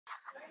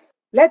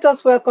Let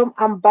us welcome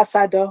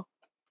Ambassador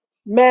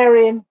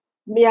Mehreen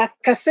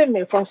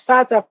Cassimjee from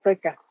South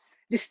Africa.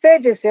 The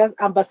stage is yours,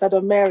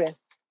 Ambassador Mehreen.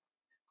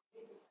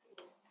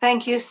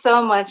 Thank you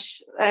so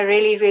much. I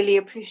really, really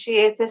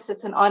appreciate this.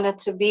 It's an honor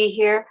to be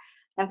here.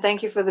 And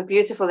thank you for the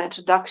beautiful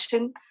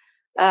introduction.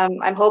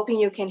 I'm hoping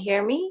you can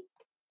hear me.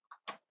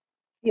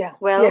 Yeah.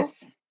 Well,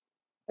 yes.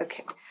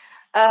 Okay.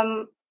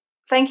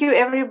 Thank you,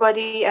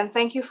 everybody. And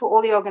thank you for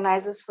all the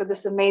organizers for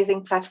this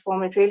amazing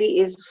platform. It really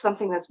is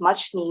something that's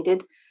much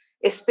needed,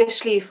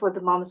 especially for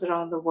the moms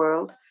around the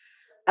world.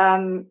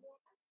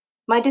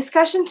 My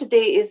discussion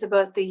today is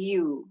about the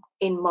you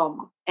in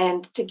mom.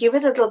 And to give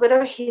it a little bit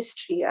of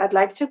history, I'd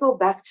like to go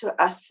back to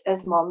us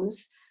as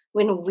moms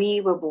when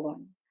we were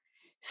born.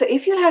 So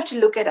if you have to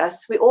look at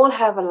us, we all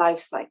have a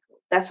life cycle.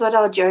 That's what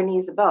our journey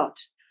is about.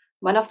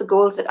 One of the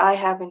goals that I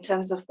have in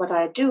terms of what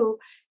I do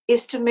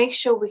is to make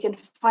sure we can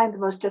find the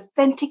most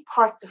authentic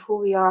parts of who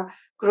we are,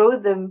 grow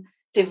them,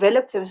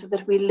 develop them so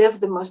that we live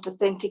the most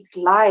authentic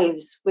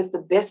lives with the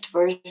best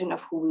version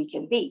of who we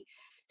can be.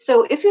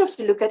 So if you have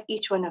to look at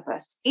each one of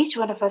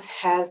us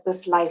has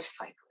this life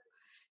cycle.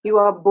 You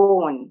are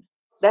born.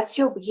 That's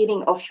your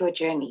beginning of your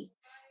journey.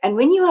 And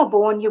when you are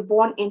born, you're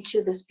born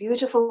into this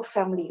beautiful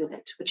family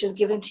unit, which is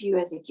given to you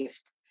as a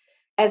gift.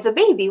 As a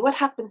baby, what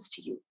happens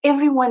to you?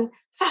 Everyone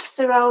faffs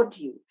around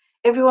you.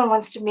 Everyone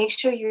wants to make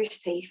sure you're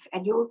safe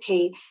and you're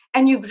okay.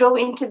 And you grow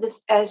into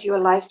this as your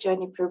life's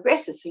journey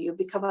progresses. So you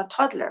become a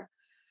toddler.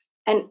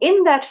 And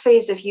in that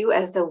phase of you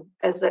as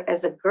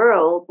a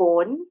girl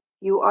born,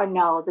 you are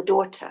now the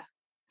daughter.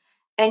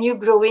 And you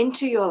grow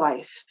into your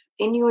life,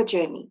 in your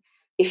journey.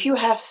 If you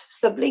have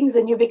siblings,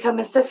 then you become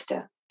a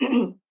sister.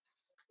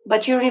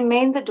 But you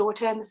remain the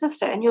daughter and the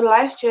sister, and your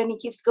life journey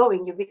keeps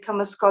going. You become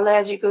a scholar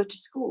as you go to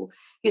school.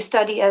 You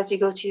study as you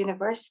go to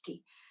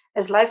university.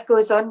 As life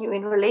goes on, you're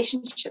in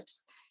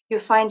relationships. You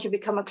find you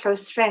become a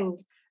close friend.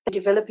 You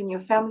develop in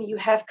your family. You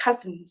have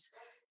cousins.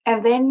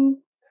 And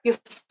then you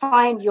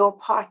find your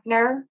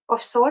partner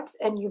of sorts,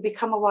 and you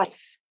become a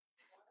wife.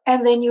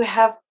 And then you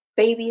have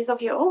babies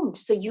of your own.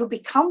 So you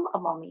become a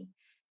mommy.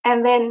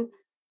 And then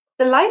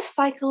the life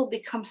cycle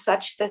becomes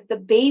such that the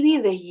baby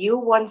that you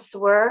once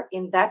were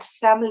in that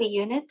family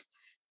unit,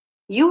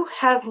 you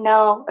have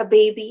now a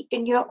baby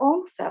in your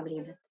own family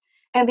unit.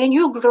 And then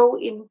you grow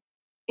in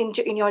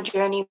your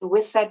journey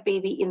with that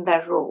baby in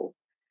that role.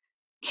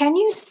 Can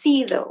you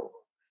see, though,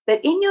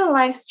 that in your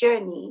life's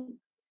journey,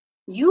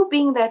 you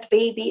being that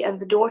baby and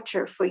the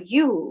daughter for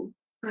you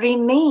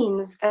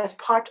remains as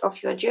part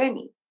of your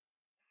journey?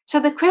 So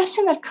the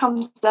question that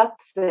comes up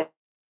then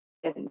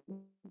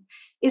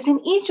is in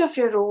each of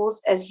your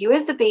roles, as you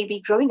as the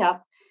baby growing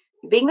up,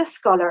 being the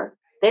scholar,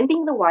 then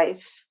being the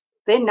wife,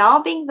 then now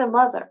being the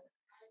mother,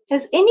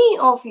 has any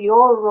of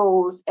your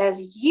roles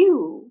as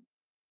you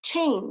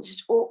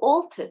changed or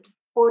altered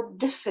or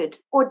differed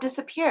or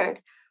disappeared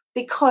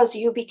because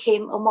you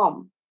became a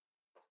mom?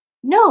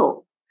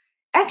 No.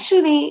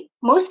 Actually,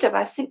 most of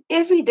us in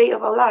every day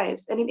of our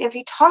lives and in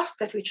every task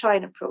that we try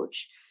and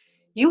approach,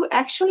 you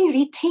actually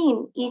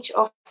retain each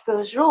of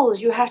those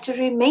roles. You have to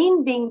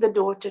remain being the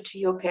daughter to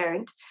your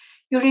parent.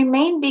 You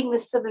remain being the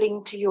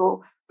sibling to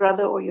your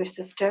brother or your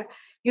sister.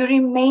 You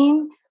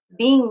remain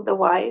being the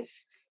wife.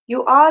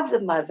 You are the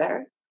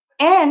mother.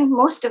 And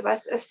most of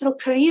us are still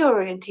career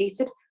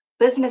orientated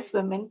business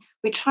women.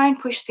 We try and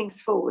push things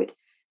forward.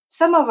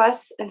 Some of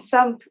us and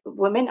some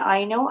women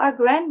I know are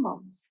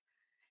grandmoms.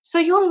 So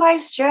your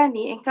life's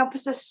journey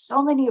encompasses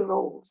so many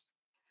roles.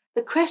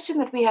 The question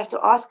that we have to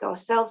ask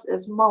ourselves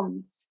as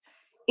moms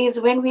is,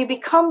 when we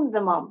become the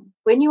mom,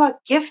 when you are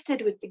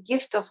gifted with the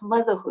gift of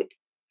motherhood,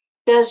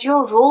 does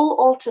your role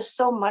alter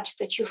so much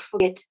that you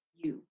forget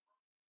you?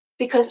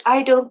 Because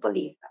I don't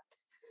believe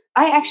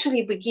that. I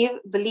actually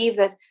believe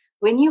that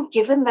when you're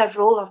given that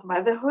role of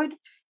motherhood,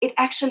 it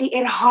actually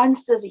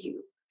enhances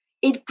you,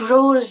 it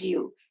grows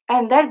you,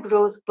 and that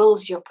growth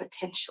builds your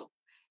potential.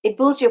 It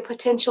builds your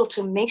potential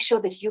to make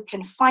sure that you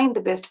can find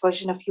the best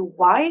version of you.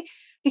 Why?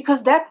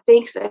 Because that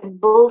makes and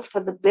builds for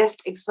the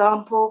best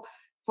example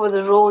for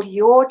the role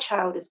your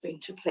child is going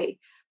to play.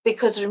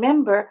 Because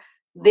remember,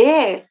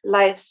 their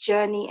life's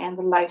journey and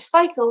the life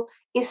cycle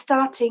is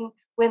starting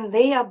when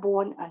they are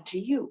born unto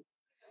you.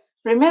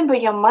 Remember,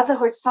 your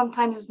motherhood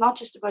sometimes is not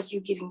just about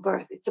you giving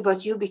birth. It's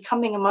about you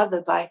becoming a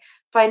mother by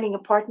finding a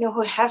partner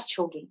who has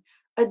children,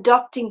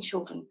 adopting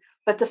children.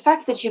 But the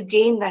fact that you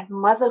gain that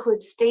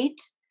motherhood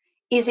state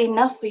is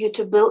enough for you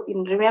to build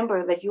and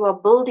remember that you are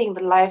building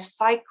the life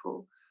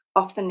cycle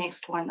of the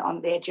next one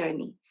on their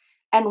journey.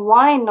 And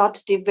why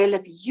not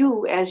develop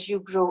you as you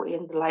grow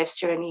in the life's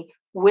journey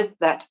with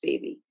that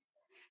baby?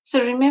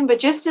 So remember,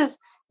 just as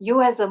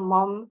you as a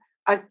mom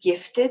are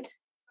gifted,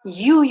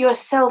 you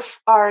yourself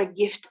are a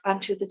gift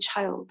unto the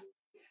child.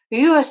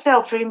 You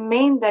yourself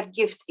remain that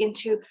gift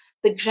into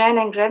the grand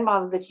and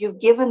grandmother that you've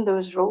given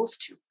those roles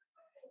to.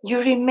 You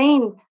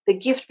remain the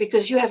gift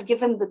because you have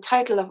given the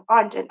title of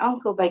aunt and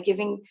uncle by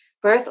giving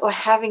birth or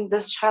having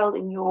this child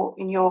in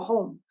your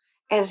home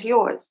as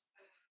yours.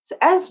 So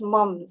as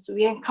moms,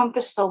 we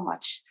encompass so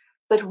much,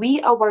 but we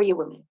are warrior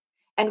women.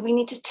 And we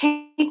need to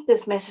take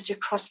this message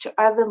across to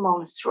other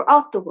moms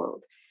throughout the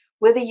world.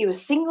 Whether you're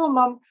a single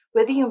mom,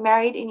 whether you're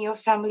married in your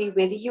family,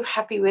 whether you're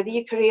happy, whether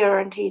you're career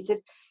orientated,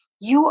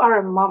 you are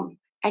a mom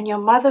and your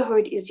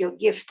motherhood is your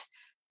gift.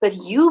 But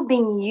you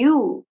being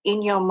you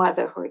in your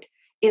motherhood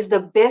is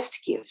the best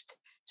gift.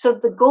 So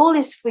the goal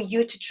is for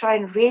you to try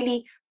and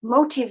really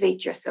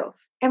motivate yourself,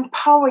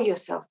 empower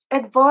yourself,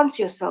 advance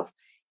yourself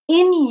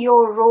in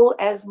your role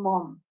as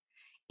mom,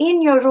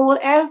 in your role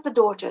as the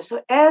daughter.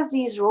 So as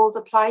these roles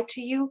apply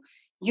to you,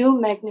 you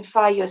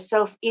magnify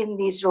yourself in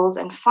these roles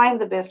and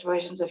find the best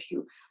versions of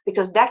you,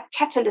 because that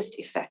catalyst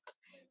effect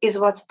is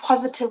what's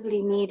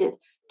positively needed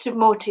to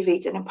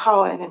motivate and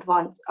empower and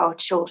advance our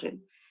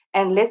children.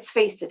 And let's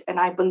face it, and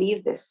I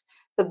believe this,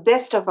 the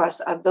best of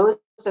us are those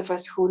of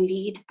us who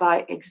lead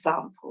by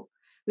example.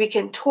 We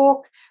can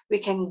talk, we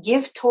can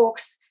give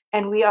talks,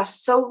 and we are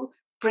so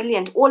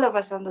brilliant. All of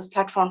us on this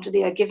platform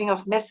today are giving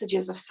off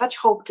messages of such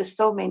hope to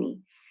so many.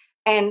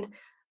 And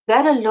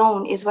that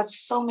alone is what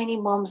so many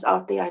moms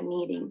out there are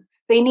needing.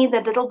 They need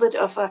that little bit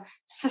of a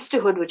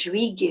sisterhood, which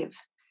we give.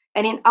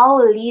 And in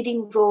our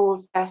leading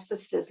roles as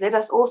sisters, let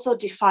us also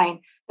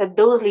define that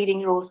those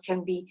leading roles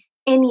can be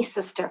any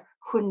sister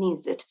who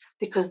needs it,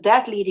 because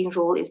that leading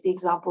role is the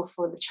example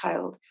for the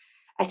child.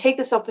 I take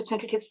this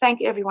opportunity to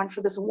thank everyone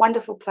for this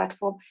wonderful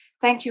platform.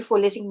 Thank you for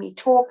letting me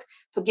talk,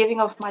 for giving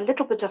off my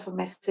little bit of a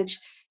message.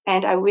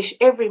 And I wish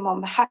every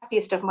mom the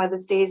happiest of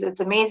Mother's Days.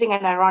 It's amazing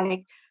and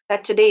ironic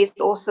that today is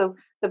also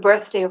the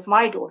birthday of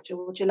my daughter,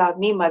 which allowed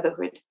me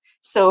motherhood.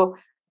 So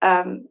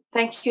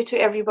thank you to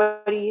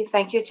everybody.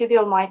 Thank you to the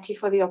Almighty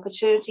for the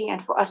opportunity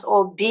and for us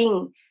all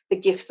being the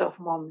gifts of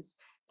moms.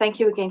 Thank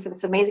you again for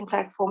this amazing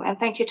platform. And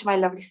thank you to my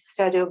lovely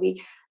sister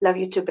Adobe. Love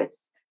you to bits.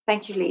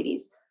 Thank you,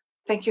 ladies.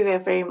 Thank you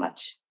very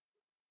much.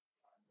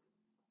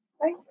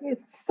 Thank you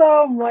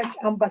so much,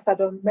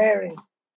 Ambassador Mehreen.